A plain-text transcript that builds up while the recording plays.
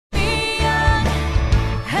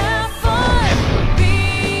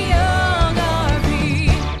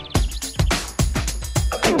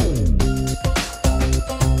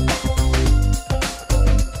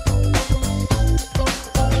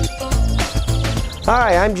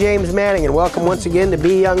Hi, I'm James Manning and welcome once again to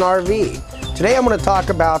Be Young RV. Today I'm going to talk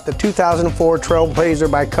about the 2004 Trailblazer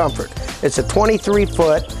by Komfort. It's a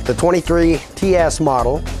 23-foot, the 23 TS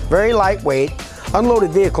model, very lightweight.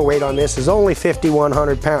 Unloaded vehicle weight on this is only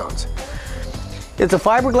 5,100 pounds. It's a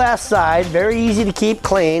fiberglass side, very easy to keep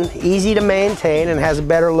clean, easy to maintain, and has a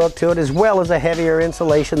better look to it, as well as a heavier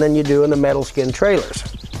insulation than you do in the metal skin trailers.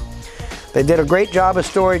 They did a great job of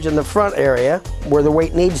storage in the front area where the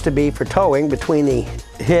weight needs to be for towing between the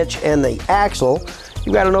hitch and the axle.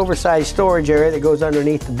 You've got an oversized storage area that goes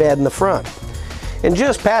underneath the bed in the front. And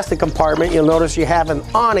just past the compartment, you'll notice you have an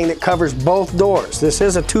awning that covers both doors. This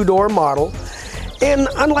is a two-door model, and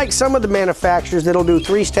unlike some of the manufacturers that'll do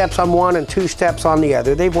 3 steps on one and 2 steps on the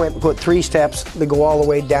other, they've went and put 3 steps that go all the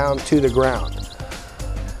way down to the ground.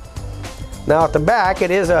 Now at the back,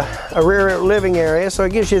 it is a rear living area, so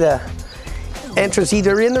it gives you the entrance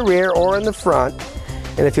either in the rear or in the front.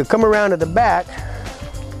 And if you come around to the back,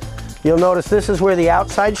 you'll notice this is where the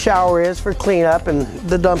outside shower is for cleanup, and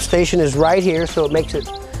the dump station is right here, so it makes it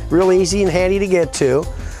real easy and handy to get to.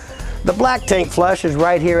 The black tank flush is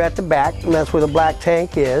right here at the back, and that's where the black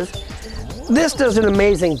tank is. This does an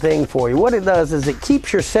amazing thing for you. What it does is it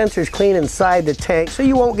keeps your sensors clean inside the tank, so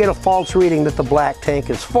you won't get a false reading that the black tank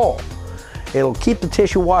is full. It'll keep the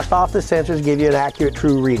tissue washed off the sensors, give you an accurate,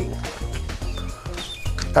 true reading.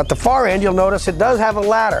 At the far end, you'll notice it does have a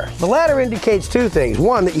ladder. The ladder indicates 2 things.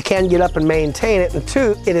 1, that you can get up and maintain it, and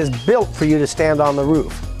 2, it is built for you to stand on the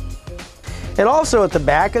roof. And also at the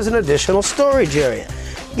back is an additional storage area.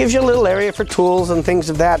 It gives you a little area for tools and things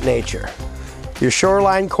of that nature. Your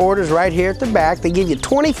shoreline cord is right here at the back. They give you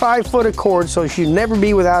 25 foot of cord, so you should never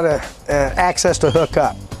be without access to hook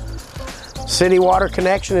up. City water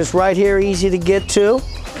connection is right here, easy to get to.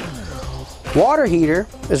 Water heater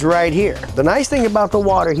is right here. The nice thing about the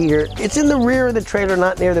water heater, it's in the rear of the trailer,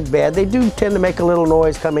 not near the bed. They do tend to make a little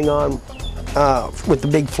noise coming on with the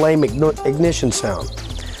big flame ignition sound.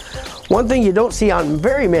 One thing you don't see on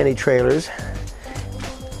very many trailers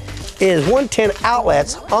is 110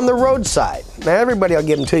 outlets on the roadside. Now everybody will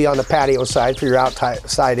give them to you on the patio side for your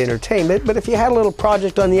outside entertainment, but if you had a little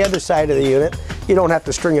project on the other side of the unit, you don't have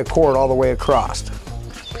to string a cord all the way across.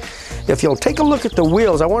 If you'll take a look at the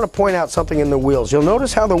wheels, I want to point out something in the wheels. You'll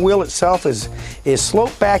notice how the wheel itself is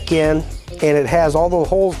sloped back in, and it has all the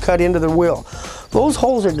holes cut into the wheel. Those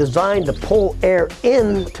holes are designed to pull air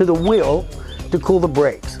into the wheel to cool the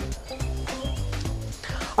brakes.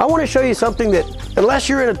 I want to show you something that, unless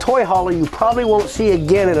you're in a toy hauler, you probably won't see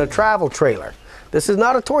again in a travel trailer. This is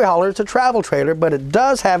not a toy hauler, it's a travel trailer, but it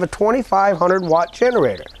does have a 2,500 watt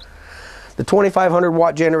generator. The 2,500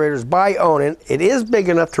 watt generator is by Onan. It is big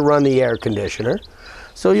enough to run the air conditioner,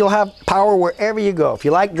 so you'll have power wherever you go. If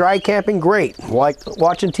you like dry camping, great. Like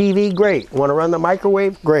watching TV, great. Want to run the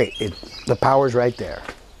microwave? Great. The power's right there.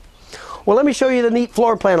 Well, let me show you the neat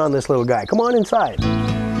floor plan on this little guy. Come on inside.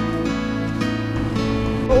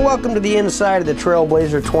 Well, welcome to the inside of the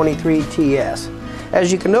Trailblazer 23 TS.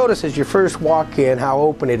 As you can notice as you first walk in, how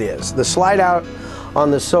open it is. The slide out on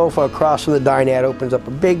the sofa across from the dinette opens up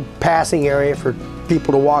a big passing area for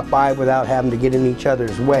people to walk by without having to get in each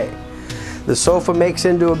other's way. The sofa makes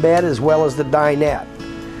into a bed as well as the dinette.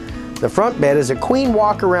 The front bed is a queen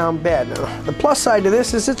walk-around bed. Now, the plus side to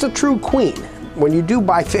this is it's a true queen. When you do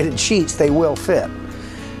buy fitted sheets, they will fit.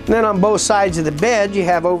 And then on both sides of the bed, you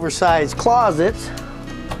have oversized closets.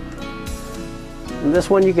 And this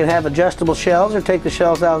one you can have adjustable shelves or take the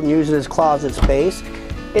shelves out and use it as closet space.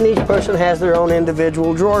 And each person has their own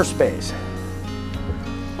individual drawer space.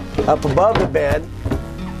 Up above the bed,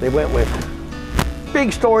 they went with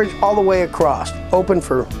big storage all the way across, open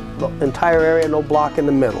for the entire area, no block in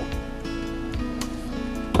the middle.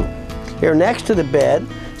 Here next to the bed,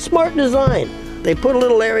 smart design. They put a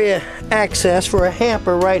little area access for a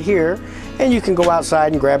hamper right here, and you can go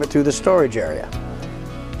outside and grab it through the storage area.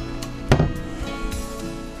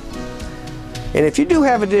 And if you do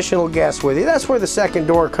have additional guests with you, that's where the second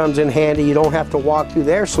door comes in handy. You don't have to walk through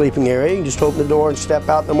their sleeping area. You can just open the door and step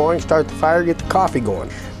out in the morning, start the fire, get the coffee going.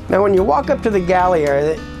 Now when you walk up to the galley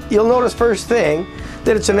area, you'll notice first thing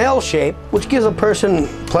that it's an L shape, which gives a person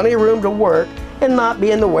plenty of room to work and not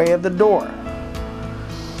be in the way of the door.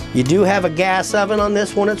 You do have a gas oven on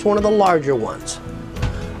this one. It's one of the larger ones.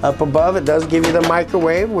 Up above, it does give you the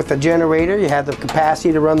microwave with the generator. You have the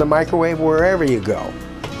capacity to run the microwave wherever you go.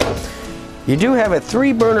 You do have a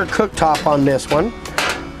 3-burner cooktop on this one.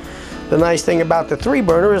 The nice thing about the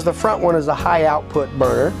 3-burner is the front one is a high output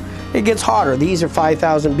burner. It gets hotter. These are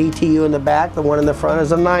 5,000 BTU in the back. The one in the front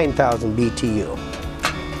is a 9,000 BTU.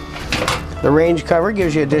 The range cover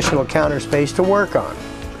gives you additional counter space to work on.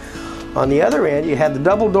 On the other end, you have the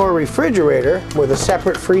double door refrigerator with a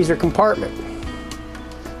separate freezer compartment.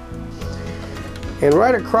 And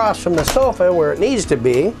right across from the sofa, where it needs to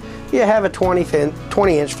be, you have a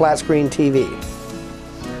 20-inch flat screen TV.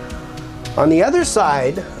 On the other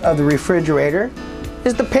side of the refrigerator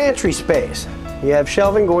is the pantry space. You have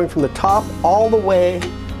shelving going from the top all the way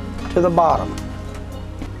to the bottom.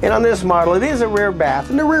 And on this model, it is a rear bath,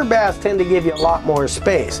 and the rear baths tend to give you a lot more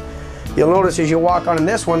space. You'll notice as you walk on in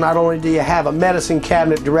this one, not only do you have a medicine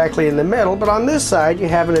cabinet directly in the middle, but on this side you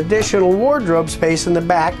have an additional wardrobe space in the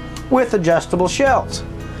back with adjustable shelves.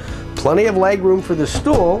 Plenty of leg room for the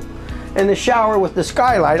stool, and the shower with the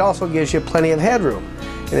skylight also gives you plenty of headroom.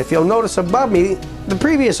 And if you'll notice above me, the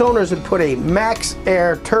previous owners had put a Max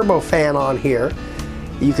Air turbo fan on here.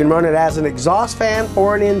 You can run it as an exhaust fan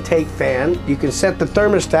or an intake fan. You can set the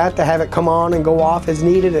thermostat to have it come on and go off as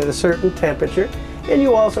needed at a certain temperature. And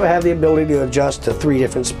you also have the ability to adjust to 3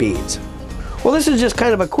 different speeds. Well, this is just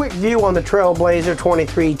kind of a quick view on the Trailblazer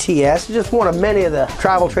 23 TS, just one of many of the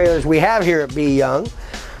travel trailers we have here at B. Young.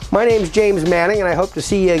 My name's James Manning, and I hope to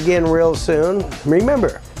see you again real soon.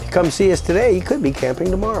 Remember, if you come see us today, you could be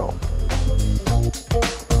camping tomorrow.